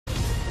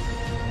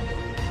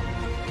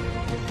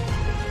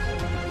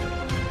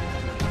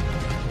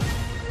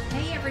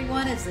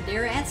everyone, it's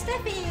Zadira and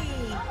Steffi.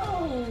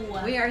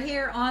 Oh! We are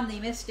here on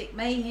the Mystic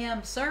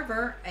Mayhem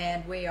server,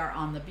 and we are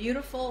on the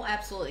beautiful,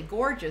 absolutely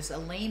gorgeous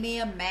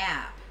Alemia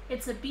Map.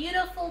 It's a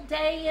beautiful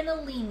day in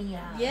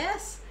Alemia.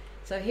 Yes.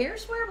 So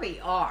here's where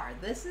we are.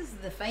 This is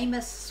the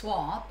famous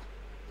swamp.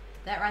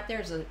 That right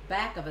there is the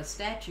back of a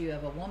statue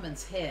of a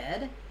woman's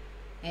head.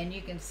 And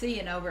you can see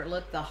and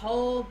overlook the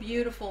whole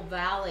beautiful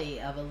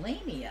valley of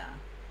Alemia.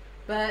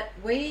 But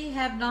we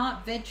have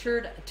not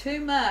ventured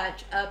too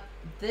much up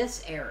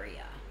this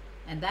area.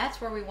 And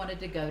that's where we wanted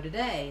to go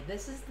today.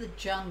 This is the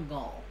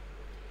jungle.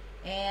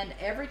 And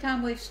every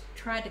time we've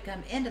tried to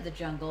come into the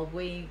jungle,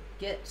 we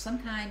get some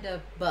kind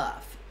of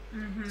buff.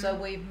 So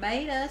we've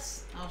made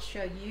us, I'll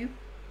show you.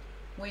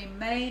 We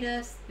made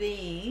us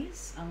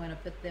these. I'm going to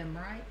put them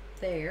right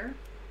there.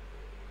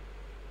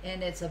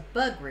 And it's a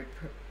bug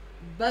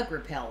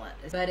repellent.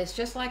 But it's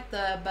just like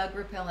the bug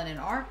repellent in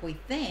Ark, we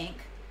think.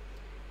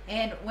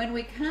 And when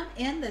we come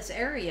in this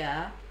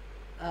area,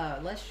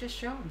 let's just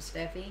show them,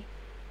 Steffi.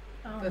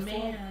 Oh,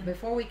 man.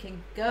 Before we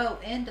can go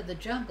into the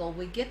jungle,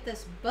 we get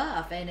this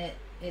buff, and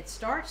it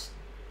starts.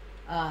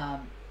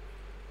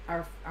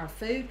 Our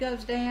food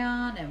goes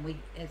down, and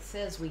it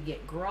says we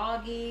get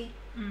groggy.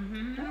 I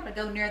don't want to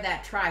go near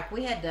that trike.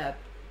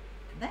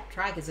 That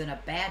trike is in a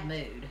bad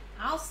mood.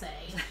 I'll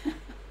say.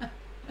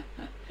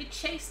 It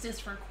chased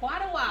us for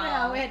quite a while.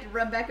 Yeah, we had to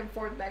run back and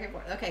forth, back and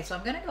forth. Okay, so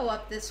I'm going to go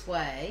up this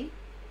way.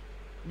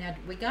 Now,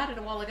 we got it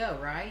a while ago,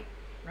 right?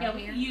 Yeah,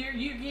 you're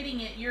getting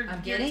it. You're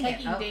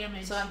taking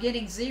damage. So I'm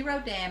getting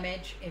 0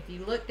 damage. If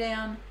you look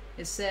down,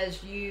 it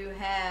says you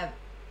have.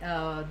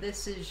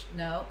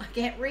 No, I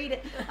can't read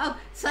it. Oh,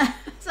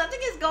 something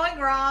is going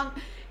wrong.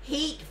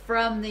 Heat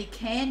from the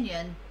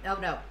canyon. Oh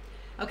no.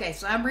 Okay,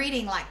 so I'm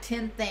reading like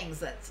 10 things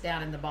that's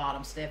down in the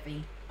bottom,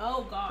 Steffi.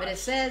 Oh gosh. But it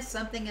says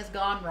something has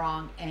gone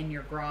wrong and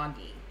you're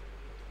groggy.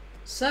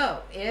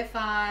 So if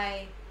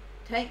I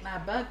take my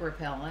bug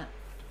repellent,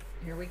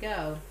 here we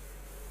go.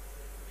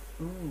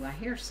 Ooh, I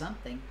hear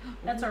something.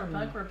 That's our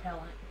bug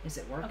repellent. Is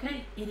it working?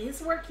 Okay, it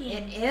is working.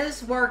 It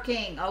is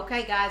working.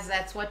 Okay, guys,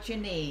 that's what you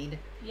need.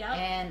 Yep.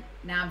 And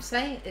now I'm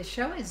saying it's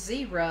showing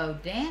 0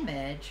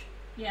 damage.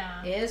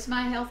 Yeah. Is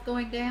my health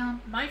going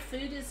down? My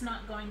food is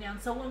not going down.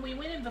 So when we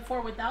went in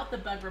before without the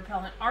bug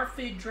repellent, our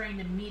food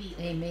drained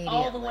immediately.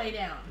 All the way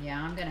down.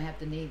 Yeah, I'm gonna have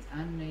to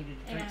I needed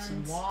to drink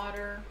some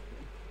water.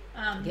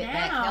 Get now,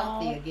 back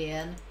healthy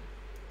again.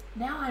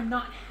 Now I'm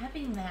not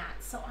having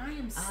that, so I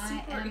am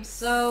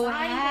so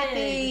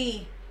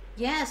happy.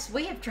 Yes,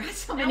 we have tried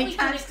so many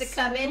times to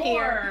come in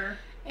here,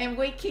 and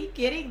we keep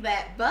getting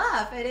that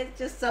buff, and it's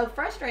just so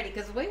frustrating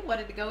because we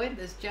wanted to go in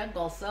this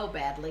jungle so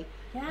badly.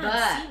 Yeah,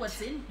 but see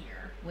what's in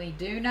here. We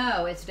do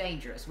know it's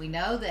dangerous. We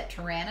know that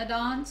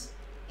pteranodons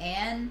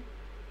and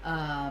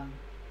I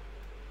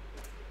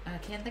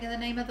can't think of the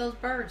name of those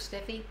birds,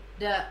 Steffi.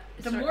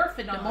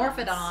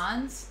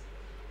 Dimorphodons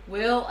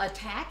will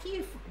attack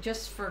you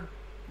just for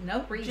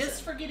no reason.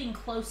 Just for getting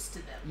close to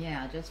them.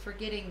 Yeah, just for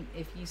getting,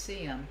 if you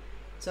see them.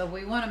 So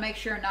we want to make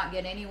sure not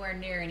get anywhere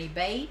near any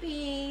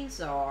babies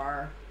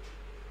or,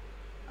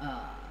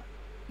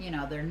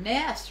 their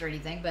nests or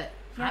anything. But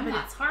yeah, but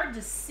it's hard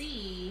to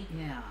see.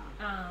 Yeah.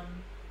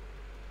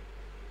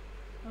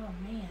 Oh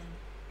man.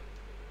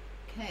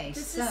 Okay.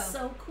 This is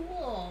so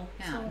cool.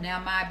 Yeah. Now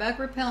my bug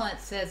repellent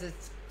says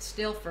it's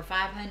still for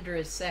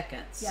 500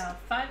 seconds. Yeah,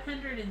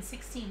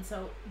 516.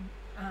 So.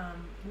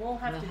 We'll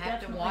have to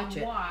definitely watch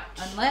it.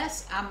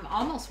 Unless, I'm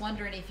almost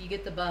wondering if you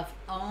get the buff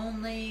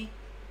only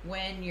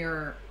when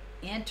you're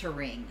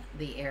entering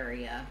the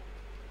area.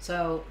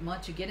 So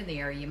once you get in the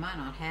area, you might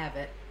not have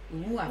it.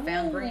 Ooh, I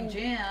found green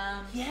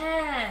gems.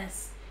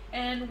 Yes.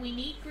 And we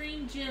need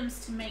green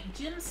gems to make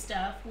gem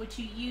stuff, which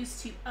you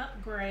use to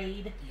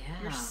upgrade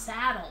your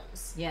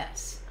saddles.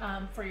 Yes.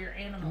 For your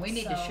animals. And we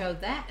need to show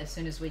that as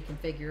soon as we can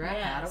figure out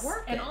how to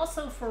work it. And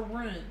also for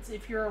runes,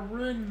 if you're a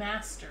rune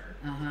master.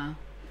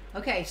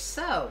 Okay,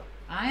 so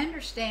I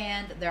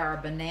understand there are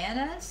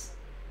bananas,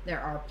 there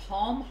are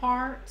palm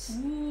hearts,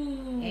 and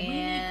we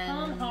need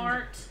palm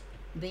heart.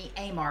 The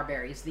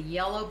Amarberries, the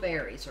yellow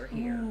berries are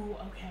here. Ooh,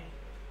 okay.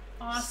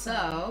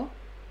 Awesome.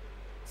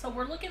 So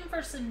we're looking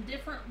for some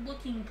different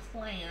looking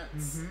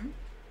plants.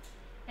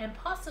 And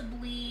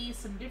possibly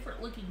some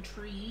different looking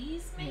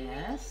trees, maybe?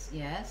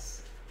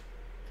 Yes.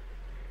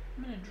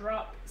 I'm going to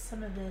drop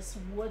some of this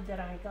wood that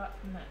I got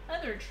from that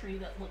other tree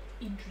that looked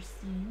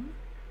interesting.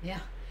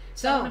 Yeah.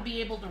 So I'm going to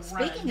be able to run.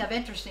 Speaking of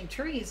interesting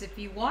trees, if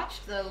you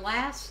watched the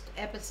last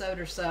episode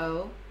or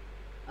so,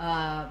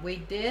 we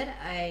did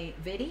a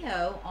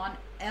video on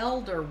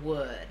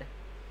elderwood.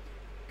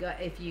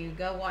 If you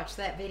go watch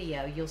that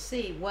video, you'll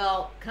see.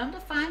 Well, come to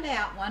find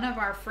out, one of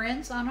our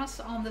friends on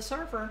the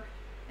server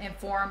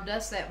informed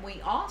us that we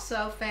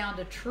also found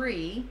a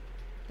tree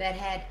that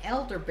had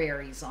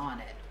elderberries on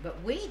it.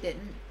 But we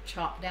didn't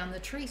chop down the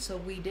tree, so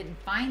we didn't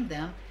find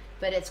them.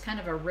 But it's kind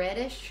of a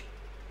reddish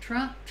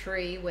trunk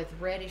tree with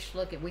reddish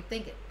looking. We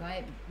think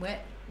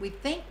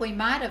we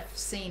might have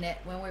seen it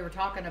when we were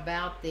talking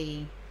about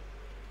the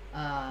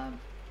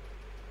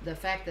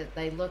fact that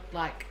they looked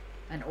like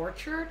an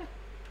orchard.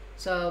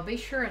 So be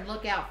sure and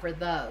look out for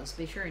those.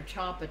 Be sure and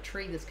chop a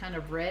tree that's kind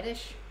of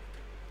reddish.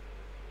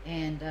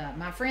 And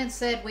my friend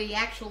said we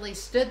actually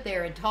stood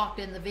there and talked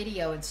in the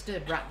video and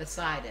stood right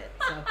beside it.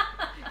 So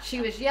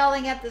she was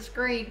yelling at the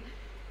screen,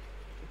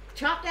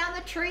 chop down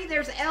the tree,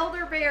 there's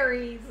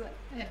elderberries.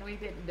 And we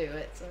didn't do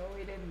it, so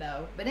we didn't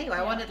know. But anyway,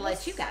 I wanted to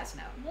let you guys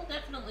know. We'll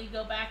definitely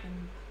go back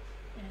and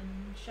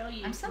show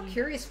you. I'm so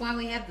curious why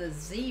we have the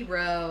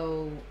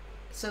 0.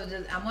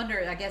 So I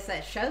wonder, I guess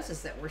that shows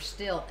us that we're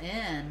still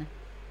in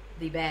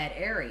the bad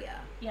area.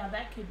 Yeah,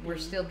 that could be. We're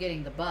still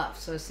getting the buff.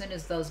 So as soon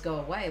as those go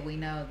away, we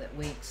know that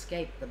we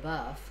escaped the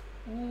buff.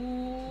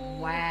 Ooh,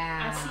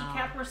 wow. I see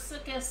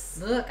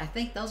Capricicus. Look, I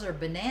think those are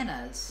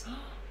bananas.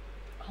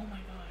 Oh my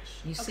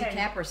gosh. You see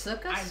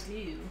Capricicus? I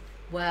do.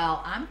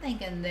 Well, I'm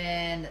thinking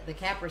then the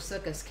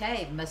Capricicus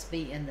cave must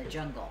be in the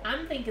jungle.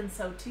 I'm thinking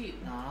so too.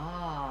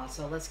 Oh,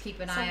 so let's keep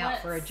an eye out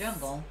for a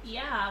jungle.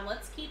 Yeah,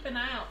 let's keep an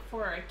eye out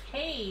for a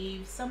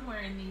cave somewhere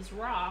in these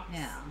rocks.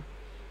 Yeah.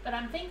 But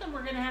I'm thinking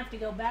we're going to have to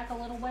go back a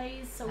little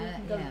ways so we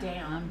can go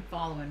down. I'm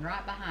following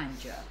right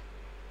behind you.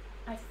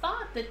 I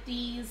thought that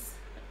these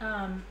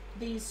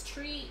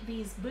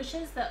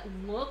bushes that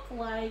look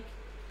like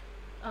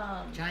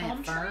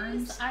giant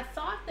ferns. Trees, I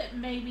thought that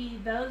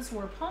maybe those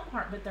were palm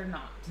heart, but they're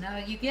not. No,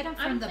 you get them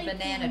from the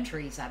banana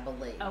trees, I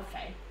believe.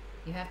 Okay.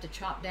 You have to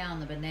chop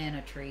down the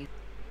banana trees.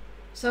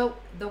 So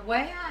the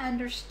way I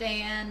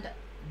understand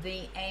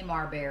the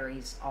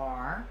Amarberries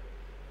are,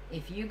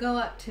 if you go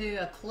up to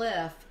a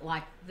cliff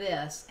like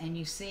this and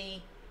you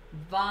see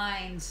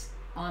vines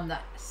on the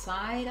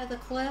side of the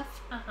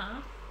cliff,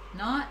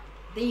 not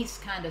these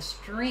kind of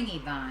stringy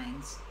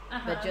vines,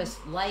 but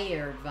just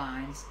layered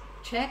vines,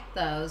 check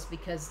those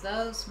because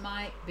those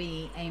might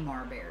be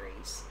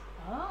Amarberries.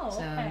 Oh,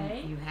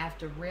 okay. So you have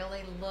to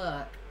really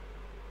look.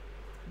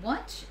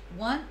 Once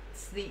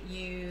that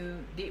you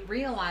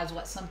realize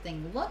what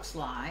something looks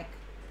like,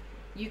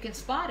 you can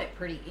spot it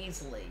pretty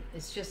easily.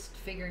 It's just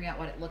figuring out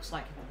what it looks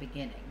like at the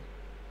beginning.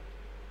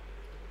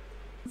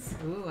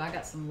 Ooh, I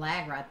got some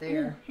lag right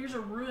there. Ooh, here's a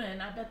ruin.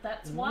 I bet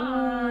that's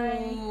why.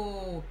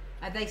 Ooh.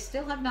 They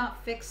still have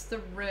not fixed the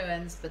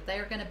ruins, but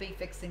they're going to be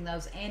fixing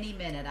those any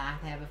minute, I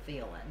have a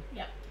feeling.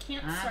 Yep,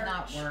 can't I'm search,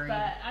 not worried.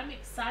 But I'm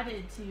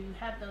excited to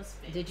have those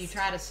fixed. Did you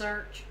try to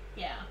search?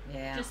 Yeah.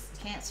 Yeah,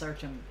 just can't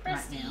search them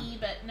right now. E,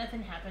 but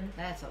nothing happened.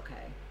 That's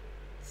okay.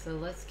 So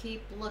let's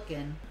keep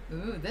looking.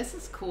 Ooh, this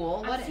is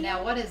cool.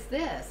 What is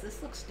this?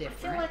 This looks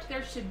different. I feel like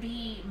there should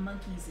be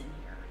monkeys in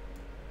here.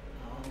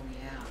 Oh,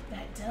 yeah.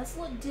 That does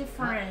look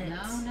different. No,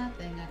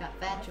 nothing. I got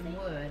thatch and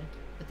wood.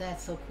 But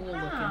that's so cool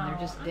looking. They're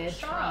just dead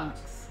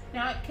trunks.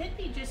 Now, it could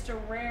be just a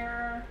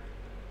rare...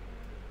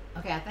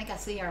 Okay, I think I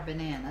see our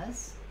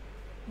bananas.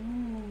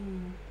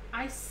 Ooh.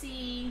 I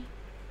see...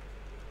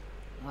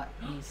 What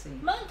do you see?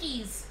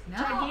 Monkeys! No.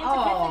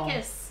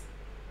 Gigantopithecus.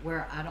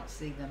 Where? I don't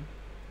see them.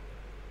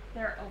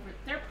 They're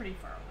pretty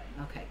far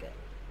away. Okay, good.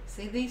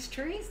 See these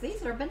trees?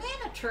 These are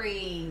banana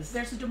trees.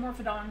 There's a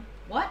Dimorphodon.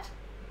 What?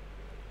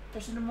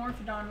 There's a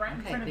Dimorphodon right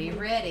in front of you. Okay, be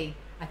ready.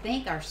 I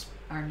think our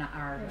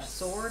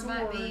sword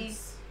might be.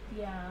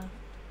 Yeah.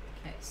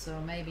 Okay, so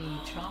maybe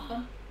chop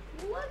them.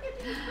 Look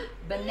at these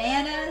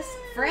bananas,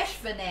 fresh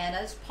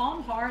bananas,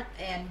 palm heart,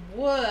 and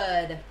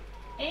wood.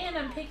 And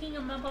I'm picking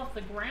them up off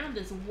the ground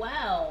as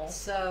well.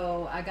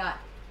 So I got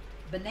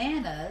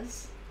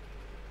bananas,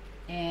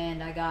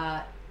 and I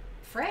got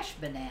fresh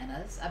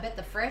bananas. I bet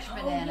the fresh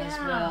bananas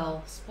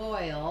will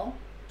spoil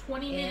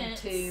 20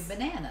 minutes into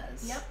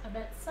bananas. Yep, I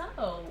bet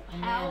so.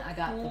 And then I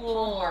got the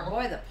palm heart.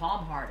 Boy, the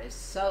palm heart is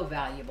so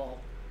valuable.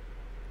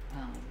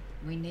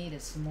 We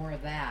needed some more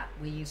of that.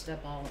 We used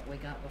up all that we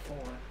got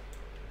before.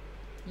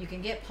 You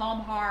can get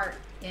palm heart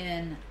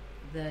in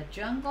the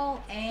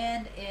jungle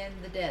and in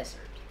the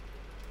desert.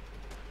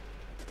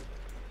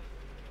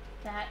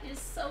 That is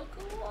so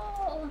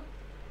cool.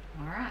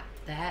 All right,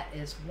 that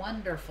is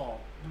wonderful.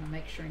 I'm going to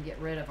make sure and get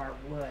rid of our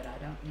wood. I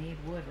don't need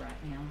wood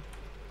right now.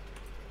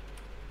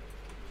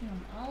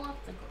 Them all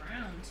off the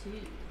ground,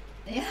 too.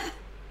 Yeah.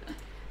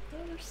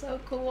 Those are so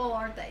cool,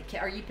 aren't they?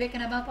 Are you picking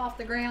them up off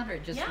the ground, or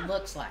it just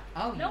looks like?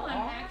 Oh, no, you I'm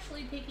are?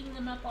 actually picking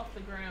them up off the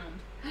ground.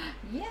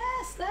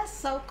 Yes, that's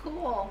so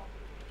cool.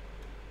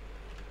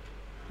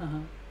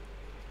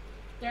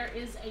 There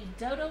is a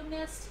dodo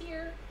nest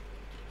here.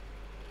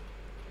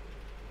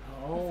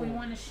 Oh. If we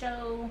want to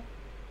show.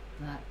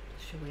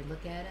 Should we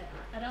look at it?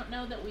 I don't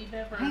know that we've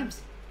ever.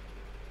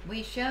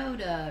 We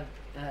showed a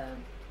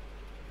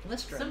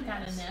Listro some nest,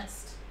 kind of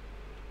nest,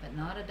 but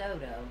not a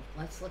dodo.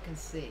 Let's look and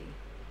see.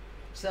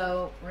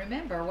 So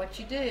remember what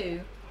you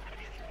do.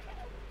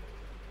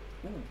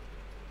 Ooh.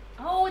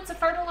 Oh, it's a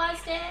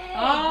fertilized egg.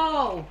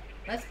 Oh,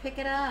 let's pick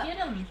it up. Get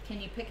them. Can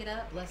you pick it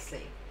up? Let's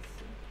see.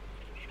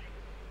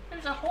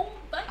 There's a whole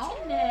bunch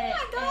in there.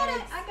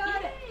 I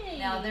got it.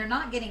 Now they're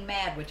not getting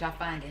mad, which I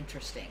find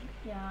interesting.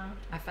 Yeah.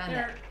 I find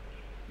that.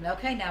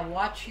 Okay, now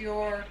watch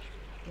your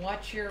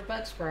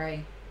bug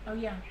spray. Oh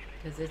yeah.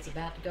 Because it's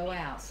about to go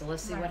out. So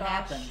let's see what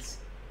happens.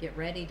 Get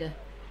ready to.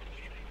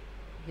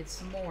 Get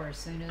some more as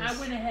soon as... I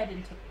went ahead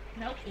and took...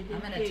 Nope, it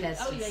didn't. I'm going to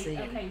test and see.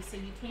 Okay, so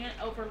you can't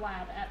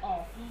overlap at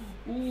all.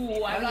 Ooh,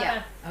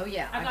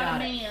 yeah. I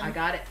got it. Man. I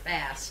got it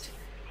fast.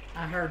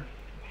 I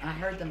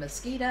heard the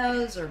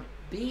mosquitoes or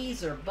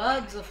bees or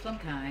bugs of some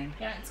kind.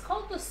 Yeah, it's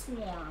called the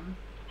swarm.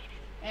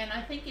 And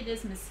I think it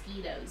is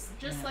mosquitoes.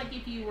 Just like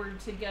if you were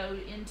to go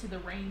into the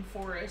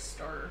rainforest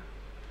or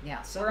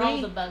where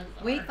all the bugs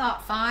are. We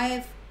thought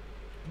 5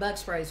 bug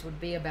sprays would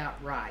be about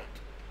right.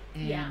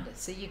 And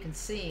so you can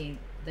see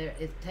there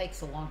it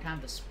takes a long time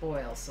to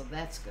spoil, so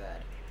that's good.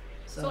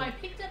 So I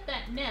picked up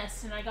that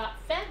nest and I got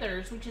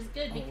feathers, which is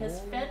good because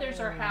feathers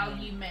are how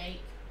you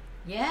make...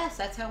 Yes,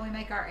 that's how we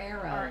make our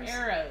arrows.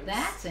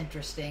 That's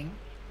interesting.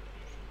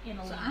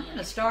 So I'm going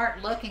to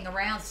start looking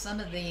around some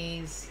of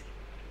these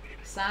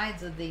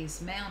sides of these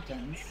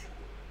mountains,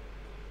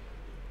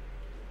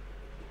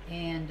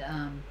 and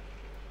I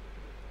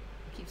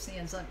keep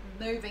seeing something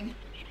moving,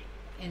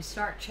 and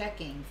start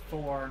checking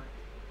for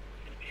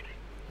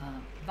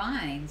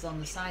vines on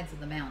the sides of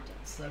the mountains.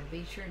 So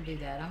be sure and do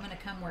that. I'm going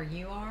to come where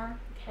you are.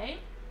 Okay.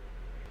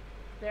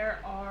 There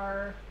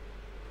are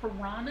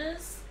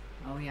piranhas.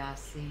 Oh yeah, I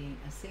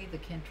see the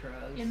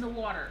Kentros in the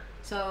water.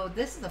 So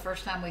this is the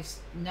first time we've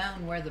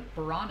known where the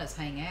piranhas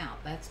hang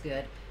out. That's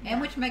good.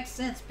 And which makes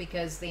sense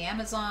because the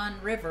Amazon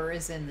River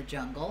is in the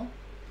jungle.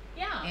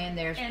 Yeah. And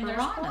there's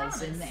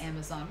piranhas in the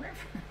Amazon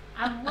River.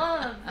 I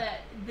love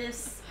that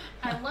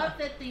I love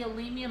that the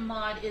Alemia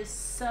mod is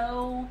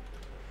so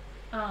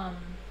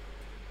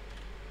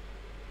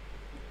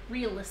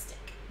realistic.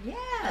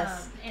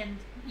 Yes. And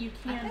you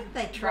can I think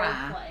they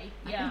try. play.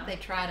 I think they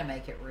try to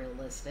make it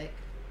realistic.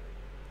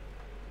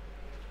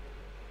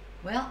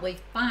 Well, we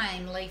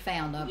finally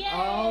found them. Yay!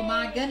 Oh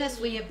my goodness,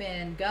 we have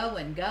been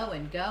going.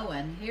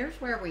 Here's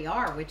where we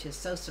are, which is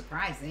so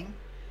surprising.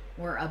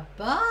 We're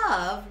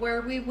above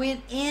where we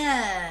went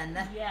in.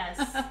 Yes.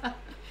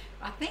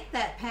 I think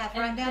that path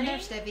right down there,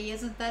 Steffi,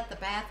 isn't that the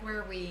path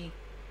where we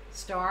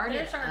started?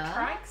 There's our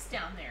trikes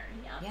down there.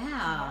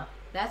 Yeah.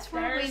 That's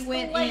where we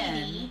went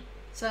in.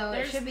 So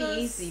it should be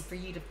easy for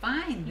you to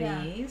find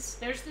these.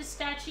 There's the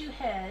statue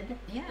head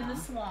in the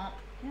swamp.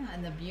 Yeah,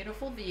 and the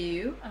beautiful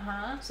view.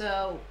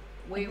 So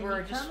we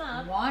were just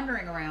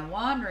wandering around,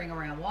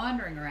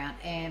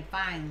 and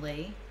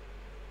finally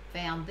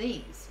found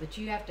these. But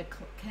you have to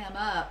come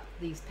up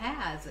these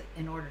paths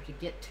in order to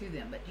get to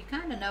them. But you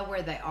kind of know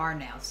where they are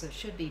now, so it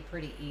should be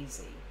pretty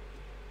easy.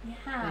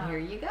 Yeah. But here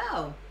you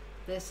go.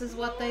 This is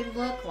what they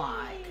look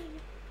like.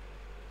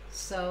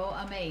 So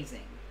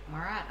amazing. All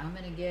right, I'm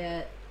going to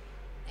get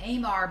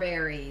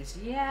Amarberries.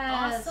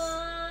 Yes.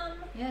 Awesome.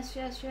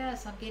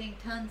 Yes. I'm getting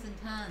tons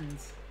and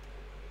tons.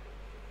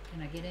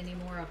 Can I get any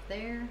more up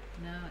there?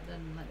 No, it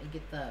doesn't let me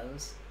get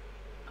those.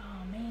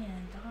 Oh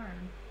man,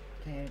 darn.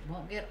 Okay,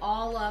 won't get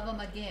all of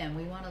them again.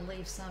 We want to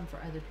leave some for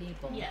other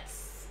people.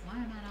 Yes. Why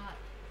am I not?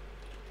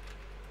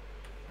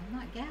 I'm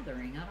not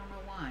gathering. I don't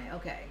know why.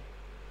 Okay,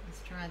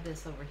 let's try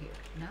this over here.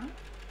 No,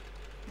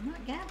 I'm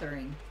not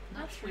gathering.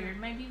 Not That's sure.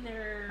 weird. Maybe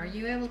they're... Are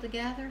you able to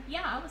gather?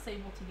 Yeah, I was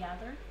able to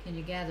gather. Can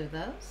you gather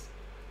those?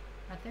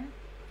 Right there?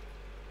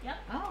 Yep.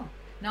 Oh,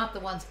 not the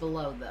ones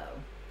below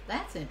though.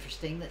 That's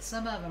interesting that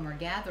some of them are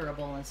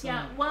gatherable and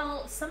some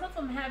well, some of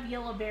them have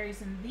yellow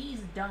berries and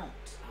these don't.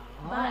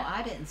 Oh,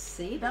 I didn't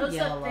see the those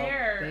yellow up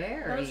there,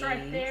 berries. those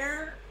right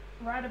there,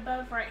 right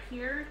above, right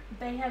here,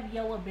 they have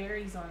yellow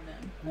berries on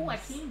them. Oh, I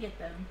can get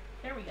them.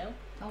 There we go.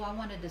 Oh, I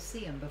wanted to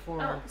see them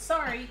before. Oh,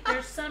 sorry.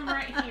 There's some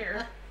right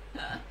here.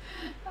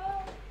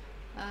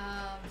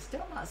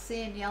 Still not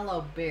seeing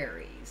yellow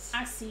berries.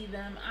 I see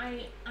them.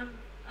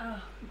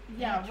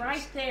 Yeah,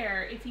 right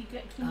there. If you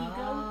get, can you go?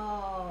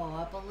 Oh,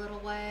 up a little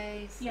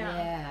ways.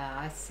 Yeah,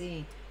 I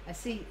see.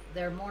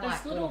 They're more Those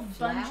like little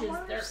bunches.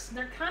 flowers.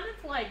 They're kind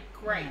of like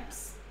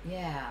grapes.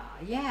 Yeah.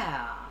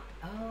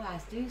 Oh, I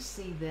do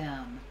see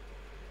them.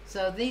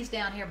 So these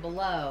down here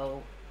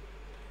below,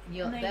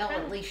 they'll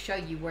at least show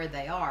you where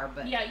they are.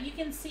 But yeah, you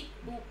can see.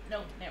 Well,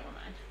 no, never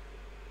mind.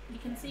 You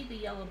can see the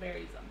yellow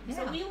berries on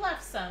them. So we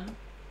left some.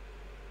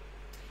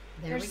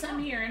 There's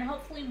some here, and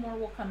hopefully more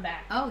will come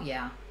back. Oh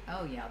yeah.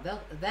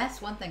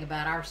 That's one thing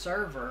about our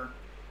server.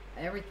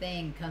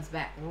 Everything comes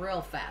back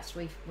real fast.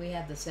 We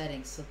have the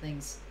settings so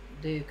things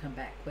do come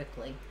back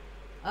quickly.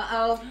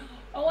 Oh,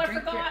 I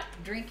forgot.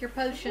 Drink your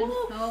potion.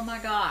 Woo. Oh my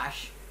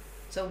gosh.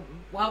 So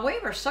while we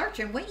were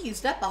searching, we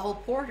used up a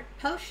whole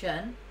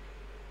potion.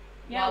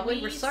 Yeah, while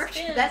we were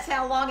searching. That's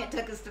how long it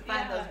took us to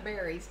find those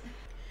berries.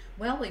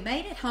 Well, we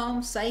made it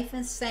home safe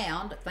and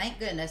sound. Thank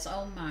goodness.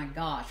 Oh my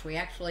gosh. We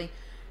actually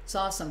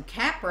saw some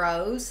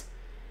capros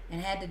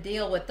and had to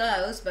deal with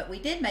those, but we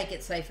did make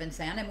it safe and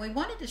sound, and we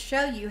wanted to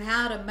show you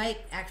how to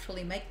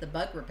actually make the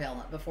bug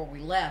repellent before we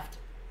left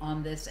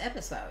on this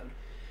episode.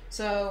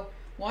 So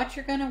what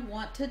you're going to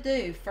want to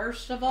do,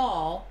 first of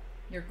all,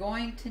 you're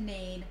going to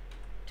need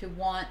to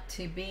want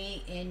to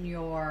be in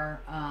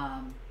your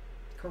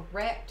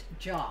correct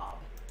job.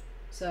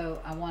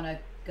 So I want to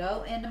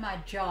go into my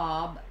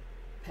job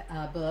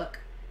book,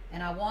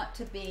 and I want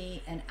to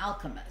be an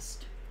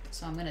alchemist.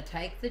 So I'm going to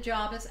take the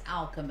job as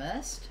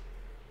alchemist.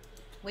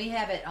 we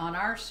have it on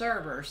our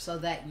server so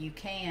that you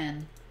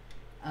can,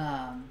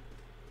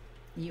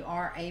 you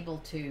are able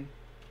to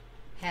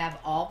have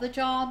all the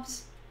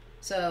jobs.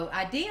 So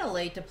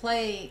ideally, to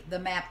play the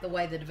map the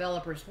way the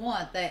developers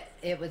want, that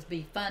it would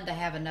be fun to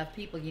have enough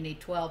people. You need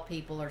 12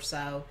 people or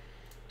so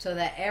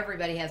that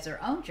everybody has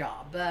their own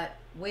job. But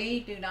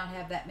we do not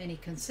have that many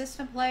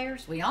consistent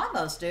players. We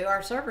almost do.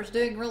 Our server's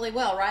doing really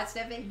well, right,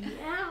 Steffi?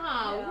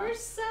 Yeah, we're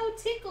so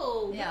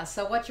tickled. Yeah,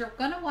 so what you're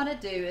going to want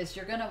to do is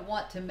you're going to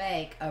want to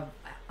make a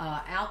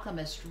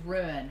alchemist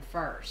ruin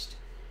first.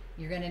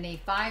 You're going to need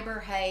fiber,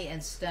 hay,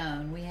 and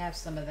stone. We have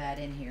some of that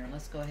in here.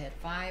 Let's go ahead.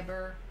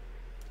 Fiber,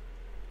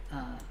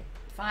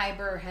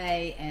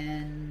 hay,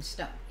 and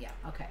stone. Yeah,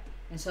 okay.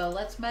 And so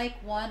let's make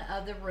one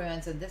of the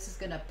ruins, and this is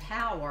going to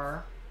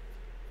power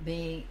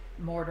the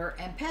mortar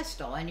and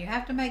pestle. And you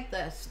have to make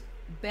this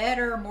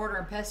better mortar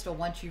and pestle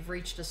once you've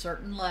reached a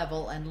certain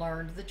level and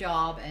learned the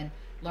job and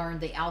learned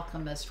the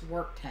alchemist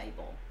work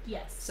table.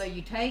 Yes. So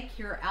you take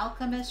your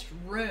alchemist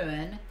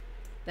ruin,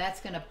 that's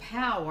going to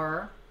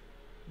power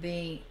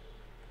the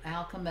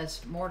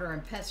alchemist mortar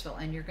and pestle,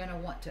 and you're going to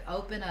want to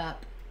open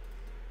up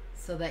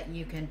so that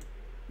you can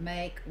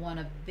make one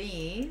of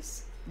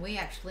these. We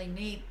actually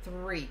need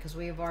 3 because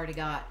we already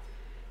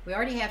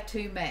have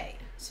 2 made,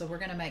 so we're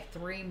going to make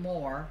 3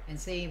 more. And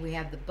see, we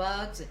have the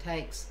bugs. It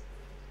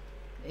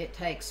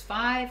takes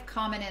 5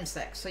 common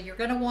insects, so you're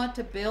going to want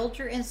to build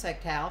your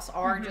insect house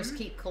or just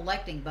keep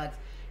collecting bugs.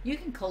 You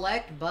can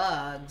collect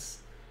bugs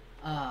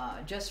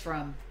just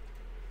from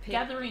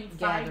gathering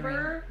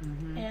fiber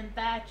and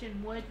thatch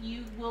and wood.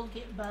 You will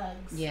get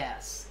bugs.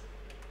 Yes.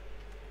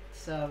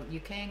 So you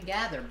can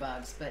gather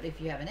bugs, but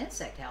if you have an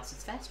insect house,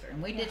 it's faster.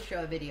 And we did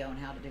show a video on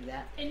how to do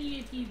that. And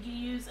if you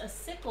use a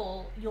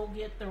sickle, you'll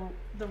get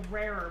the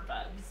rarer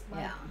bugs,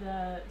 like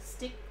the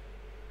stick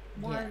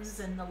ones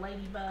and the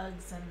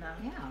ladybugs and the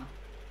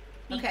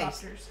bee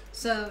clusters.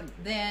 So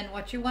then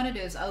what you want to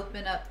do is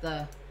open up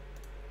the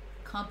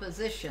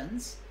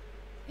compositions,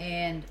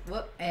 and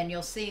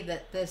you'll see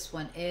that this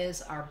one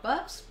is our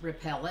bugs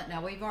repellent.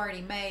 Now we've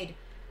already made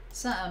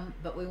some,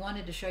 but we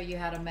wanted to show you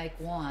how to make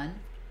one.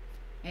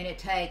 And it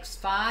takes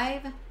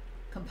 5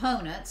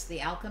 components,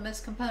 the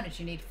alchemist components.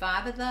 You need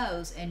 5 of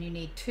those, and you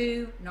need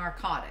 2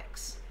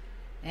 narcotics.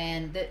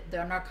 And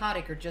the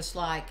narcotic are just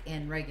like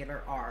in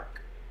regular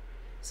arc.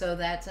 So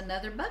that's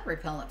another bug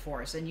repellent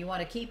for us. And you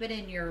want to keep it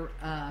in your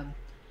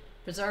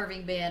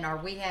preserving bin, or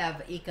we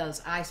have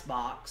Eco's ice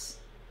box,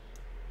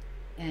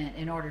 and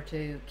in order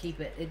to keep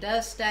it. It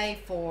does stay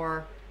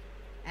for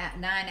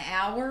 9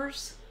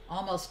 hours,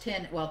 almost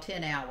 10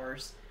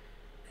 hours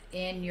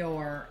in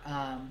your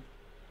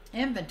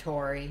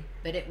inventory,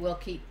 but it will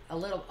keep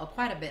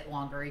quite a bit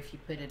longer if you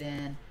put it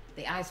in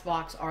the ice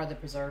box or the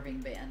preserving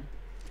bin.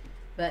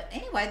 But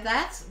anyway,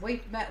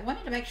 we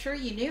wanted to make sure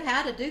you knew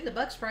how to do the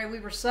bug spray.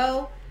 We were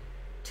so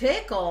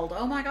tickled.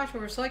 Oh my gosh, we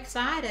were so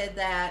excited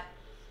that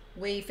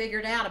we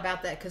figured out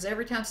about that, because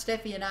every time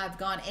Steffi and I have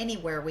gone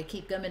anywhere, we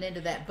keep coming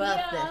into that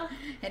buff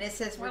and it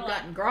says we've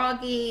gotten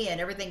groggy and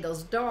everything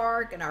goes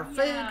dark and our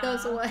food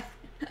goes away.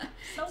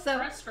 So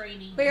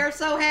frustrating. We are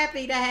so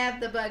happy to have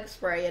the bug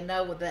spray and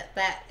know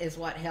that is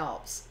what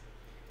helps.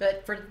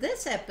 But for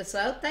this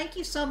episode, thank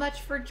you so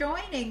much for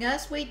joining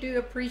us. We do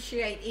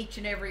appreciate each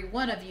and every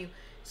one of you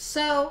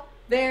so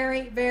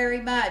very, very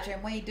much,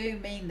 and we do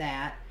mean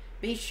that.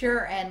 Be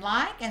sure and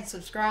like and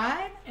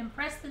subscribe. And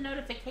press the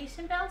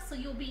notification bell so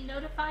you'll be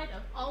notified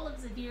of all of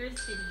Zadira's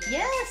videos.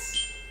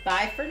 Yes.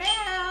 Bye for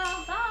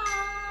now. Bye.